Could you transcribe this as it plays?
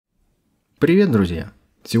Привет, друзья!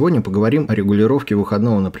 Сегодня поговорим о регулировке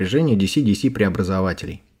выходного напряжения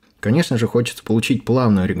DC-DC-преобразователей. Конечно же, хочется получить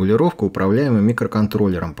плавную регулировку, управляемую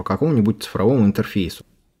микроконтроллером по какому-нибудь цифровому интерфейсу.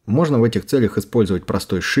 Можно в этих целях использовать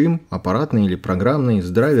простой шим, аппаратный или программный, с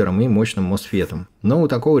драйвером и мощным мосфетом. Но у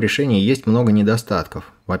такого решения есть много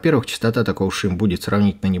недостатков. Во-первых, частота такого шим будет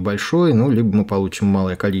сравнительно небольшой, либо мы получим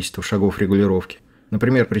малое количество шагов регулировки.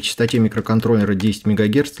 Например, при частоте микроконтроллера 10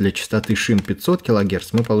 МГц для частоты шим 500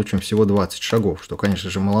 кГц мы получим всего 20 шагов, что, конечно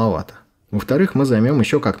же, маловато. Во-вторых, мы займем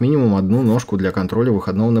еще как минимум одну ножку для контроля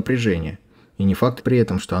выходного напряжения. И не факт при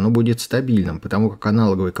этом, что оно будет стабильным, потому как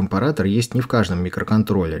аналоговый компаратор есть не в каждом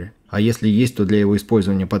микроконтроллере. А если есть, то для его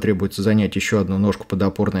использования потребуется занять еще одну ножку под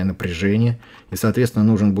опорное напряжение, и, соответственно,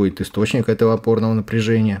 нужен будет источник этого опорного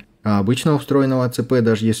напряжения. А обычного встроенного АЦП,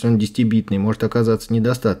 даже если он 10-битный, может оказаться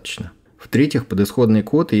недостаточно. В-третьих, под исходный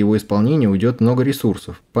код и его исполнение уйдет много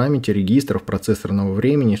ресурсов – памяти, регистров, процессорного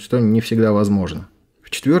времени, что не всегда возможно.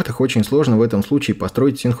 В-четвертых, очень сложно в этом случае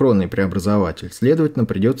построить синхронный преобразователь, следовательно,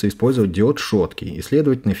 придется использовать диод Шотки, и,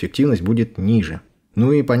 следовательно, эффективность будет ниже.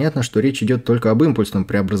 Ну и понятно, что речь идет только об импульсном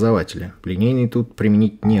преобразователе, линейный тут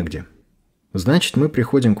применить негде. Значит, мы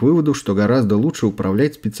приходим к выводу, что гораздо лучше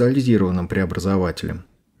управлять специализированным преобразователем.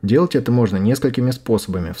 Делать это можно несколькими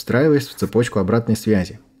способами, встраиваясь в цепочку обратной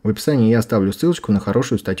связи. В описании я оставлю ссылочку на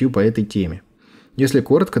хорошую статью по этой теме. Если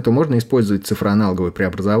коротко, то можно использовать цифроаналоговый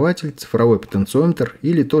преобразователь, цифровой потенциометр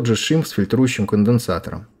или тот же шим с фильтрующим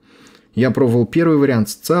конденсатором. Я пробовал первый вариант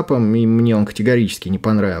с ЦАПом, и мне он категорически не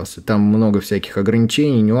понравился. Там много всяких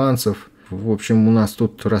ограничений, нюансов. В общем, у нас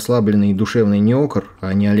тут расслабленный и душевный неокр,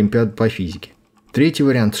 а не олимпиада по физике. Третий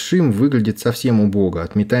вариант с шим выглядит совсем убого,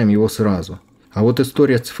 отметаем его сразу. А вот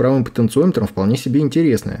история с цифровым потенциометром вполне себе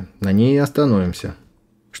интересная, на ней и остановимся.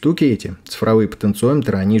 Штуки эти, цифровые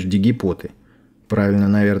потенциометры, они же дигипоты. Правильно,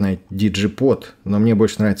 наверное, диджипод, но мне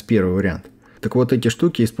больше нравится первый вариант. Так вот, эти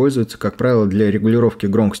штуки используются, как правило, для регулировки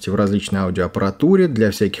громкости в различной аудиоаппаратуре,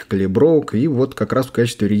 для всяких калибровок и вот как раз в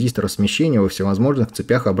качестве резистора смещения во всевозможных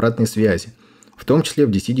цепях обратной связи, в том числе в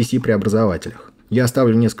DC-DC-преобразователях. Я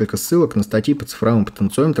оставлю несколько ссылок на статьи по цифровым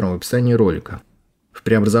потенциометрам в описании ролика. В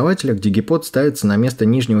преобразователях дигипод ставится на место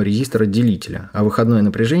нижнего резистора делителя, а выходное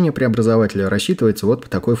напряжение преобразователя рассчитывается вот по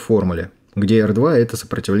такой формуле, где R2 – это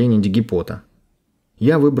сопротивление дигипота.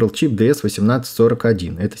 Я выбрал чип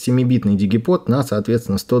DS1841. Это 7-битный дигипод на,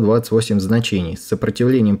 соответственно, 128 значений с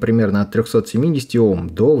сопротивлением примерно от 370 Ом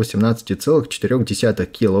до 18,4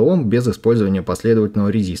 кОм без использования последовательного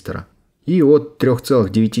резистора. И от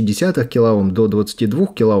 3,9 кОм до 22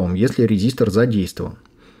 кОм, если резистор задействован.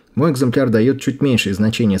 Мой экземпляр дает чуть меньшее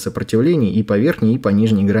значение сопротивлений и по верхней, и по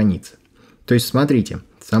нижней границе. То есть, смотрите,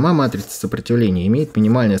 сама матрица сопротивления имеет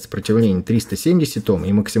минимальное сопротивление 370 Ом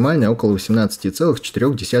и максимальное около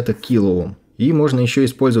 18,4 кОм. И можно еще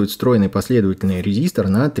использовать встроенный последовательный резистор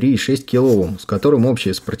на 3,6 кОм, с которым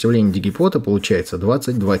общее сопротивление дигипота получается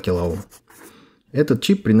 22 кОм. Этот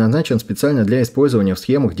чип предназначен специально для использования в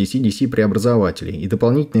схемах DC-DC-преобразователей, и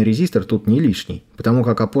дополнительный резистор тут не лишний, потому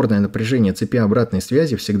как опорное напряжение цепи обратной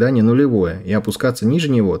связи всегда не нулевое, и опускаться ниже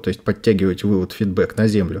него, то есть подтягивать вывод фидбэк на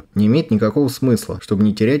землю, не имеет никакого смысла, чтобы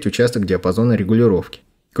не терять участок диапазона регулировки.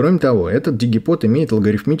 Кроме того, этот дигипод имеет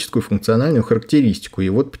логарифмическую функциональную характеристику, и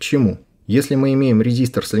вот почему. Если мы имеем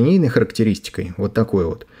резистор с линейной характеристикой, вот такой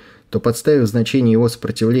вот, то подставив значение его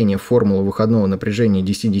сопротивления в формулу выходного напряжения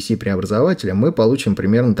DC-DC-преобразователя, мы получим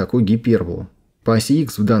примерно такую гиперболу. По оси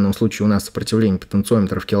X в данном случае у нас сопротивление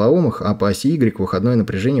потенциометра в килоомах, а по оси Y выходное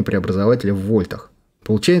напряжение преобразователя в вольтах.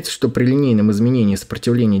 Получается, что при линейном изменении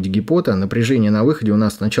сопротивления дигипота напряжение на выходе у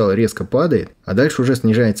нас сначала резко падает, а дальше уже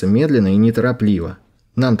снижается медленно и неторопливо.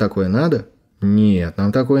 Нам такое надо? Нет,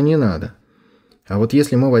 нам такое не надо. А вот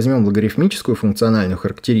если мы возьмем логарифмическую функциональную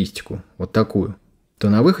характеристику, вот такую, то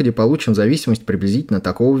на выходе получим зависимость приблизительно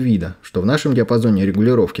такого вида, что в нашем диапазоне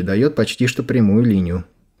регулировки дает почти что прямую линию.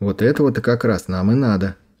 Вот этого-то как раз нам и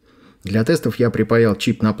надо. Для тестов я припаял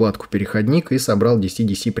чип на платку-переходник и собрал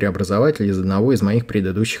DC-DC-преобразователь из одного из моих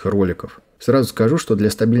предыдущих роликов. Сразу скажу, что для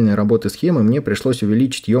стабильной работы схемы мне пришлось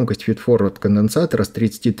увеличить емкость фид-форвард конденсатора с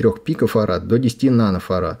 33 пикофарад до 10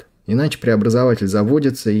 нанофарад. Иначе преобразователь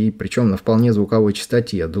заводится, и причем на вполне звуковой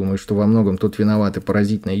частоте. Я думаю, что во многом тут виноваты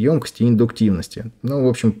поразительной емкости и индуктивности. Но, в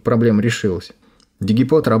общем, проблема решилась.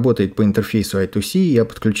 Дигипод работает по интерфейсу I2C, я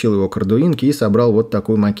подключил его к Arduino и собрал вот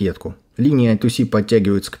такую макетку. Линии I2C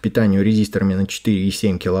подтягиваются к питанию резисторами на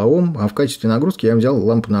 4,7 кОм, а в качестве нагрузки я взял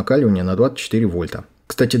лампу накаливания на 24 вольта.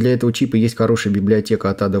 Кстати, Кстати, для этого чипа есть хорошая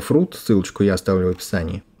библиотека от Adafruit, ссылочку я оставлю в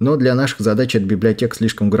описании. Но для наших задач эта библиотека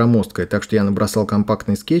слишком громоздкая, так что я набросал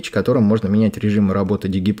компактный скетч, которым можно менять режимы работы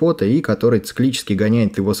дигипота и который циклически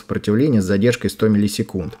гоняет его сопротивление с задержкой 100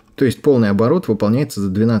 миллисекунд. То есть полный оборот выполняется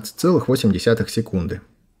за 12,8 секунды.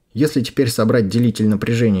 Если теперь собрать делитель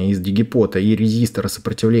напряжения из дигипота и резистора,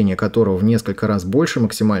 сопротивления которого в несколько раз больше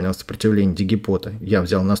максимального сопротивления дигипота, я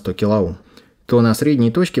взял на 100 кОм, то на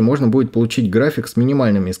средней точке можно будет получить график с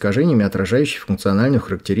минимальными искажениями, отражающий функциональную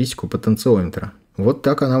характеристику потенциометра. Вот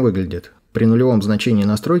так она выглядит. При нулевом значении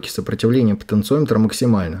настройки сопротивление потенциометра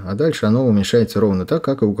максимально, а дальше оно уменьшается ровно так,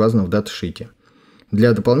 как и указано в даташите.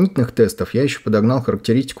 Для дополнительных тестов я еще подогнал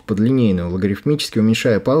характеристику под линейную, логарифмически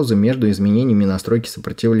уменьшая паузы между изменениями настройки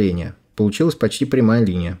сопротивления. Получилась почти прямая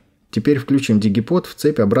линия. Теперь включим дигипот в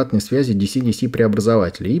цепь обратной связи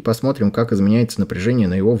DC-DC-преобразователя и посмотрим, как изменяется напряжение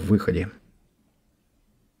на его выходе.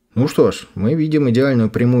 Ну что ж, мы видим идеальную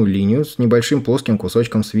прямую линию с небольшим плоским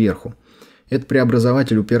кусочком сверху. Этот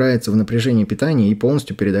преобразователь упирается в напряжение питания и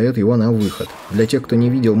полностью передает его на выход. Для тех, кто не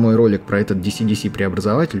видел мой ролик про этот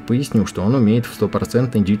DC-DC-преобразователь, поясню, что он умеет в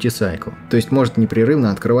 100% duty cycle. То есть может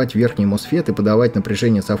непрерывно открывать верхний MOSFET и подавать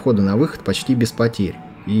напряжение со входа на выход почти без потерь.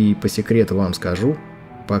 И по секрету вам скажу,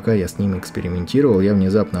 пока я с ним экспериментировал, я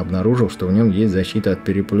внезапно обнаружил, что в нем есть защита от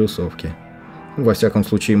переполюсовки. Во всяком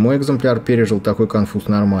случае, мой экземпляр пережил такой конфуз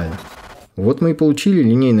нормально. Вот мы и получили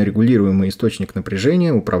линейно регулируемый источник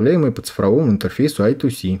напряжения, управляемый по цифровому интерфейсу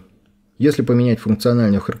I2C. Если поменять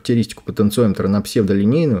функциональную характеристику потенциометра на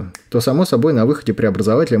псевдолинейную, то само собой на выходе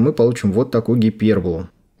преобразователя мы получим вот такую гиперболу.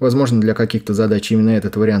 Возможно, для каких-то задач именно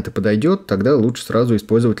этот вариант и подойдет, тогда лучше сразу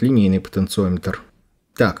использовать линейный потенциометр.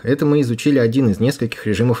 Так, это мы изучили один из нескольких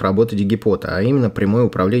режимов работы дигипота, а именно прямое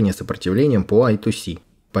управление сопротивлением по I2C.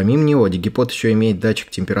 Помимо него, дигипот еще имеет датчик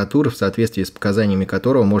температуры, в соответствии с показаниями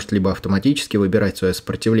которого может либо автоматически выбирать свое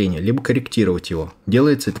сопротивление, либо корректировать его.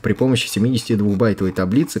 Делается это при помощи 72-байтовой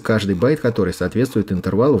таблицы, каждый байт которой соответствует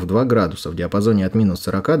интервалу в 2 градуса в диапазоне от минус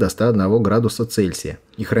 40 до 101 градуса Цельсия.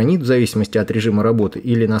 И хранит в зависимости от режима работы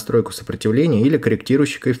или настройку сопротивления, или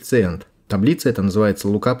корректирующий коэффициент. Таблица эта называется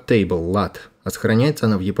Lookup Table, LUT, а сохраняется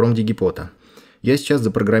она в EEPROM дигипота. Я сейчас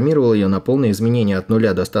запрограммировал ее на полное изменение от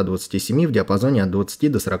 0 до 127 в диапазоне от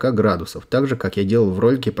 20 до 40 градусов, так же, как я делал в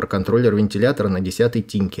ролике про контроллер вентилятора на 10-й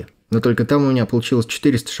тинке. Но только там у меня получилось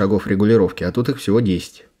 400 шагов регулировки, а тут их всего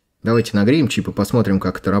 10. Давайте нагреем чип и посмотрим,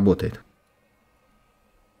 как это работает.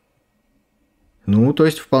 Ну, то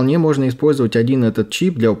есть вполне можно использовать один этот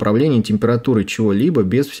чип для управления температурой чего-либо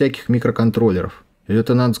без всяких микроконтроллеров. И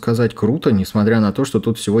это, надо сказать, круто, несмотря на то, что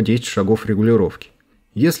тут всего 10 шагов регулировки.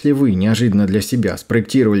 Если вы неожиданно для себя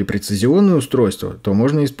спроектировали прецизионное устройство, то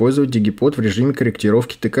можно использовать дигипот в режиме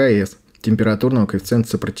корректировки ТКС, температурного коэффициента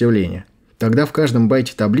сопротивления. Тогда в каждом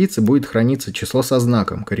байте таблицы будет храниться число со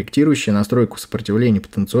знаком, корректирующее настройку сопротивления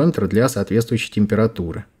потенциометра для соответствующей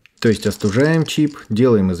температуры. То есть остужаем чип,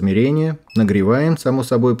 делаем измерения, нагреваем, само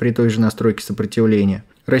собой при той же настройке сопротивления,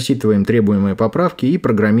 рассчитываем требуемые поправки и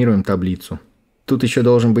программируем таблицу. Тут еще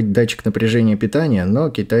должен быть датчик напряжения питания, но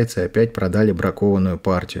китайцы опять продали бракованную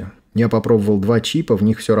партию. Я попробовал 2 чипа, в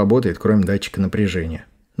них все работает, кроме датчика напряжения.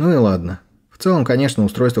 Ну и ладно. В целом, конечно,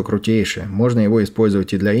 устройство крутейшее. Можно его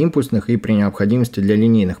использовать и для импульсных, и при необходимости для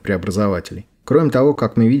линейных преобразователей. Кроме того,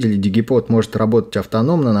 как мы видели, дигипот может работать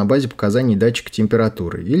автономно на базе показаний датчика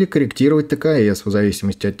температуры или корректировать ТКС в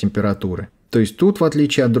зависимости от температуры. То есть тут, в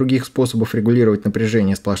отличие от других способов регулировать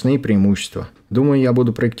напряжение, сплошные преимущества. Думаю, я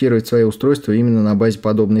буду проектировать свои устройства именно на базе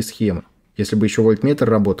подобной схемы. Если бы еще вольтметр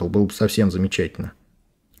работал, было бы совсем замечательно.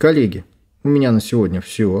 Коллеги, у меня на сегодня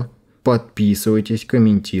все. Подписывайтесь,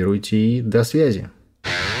 комментируйте и до связи.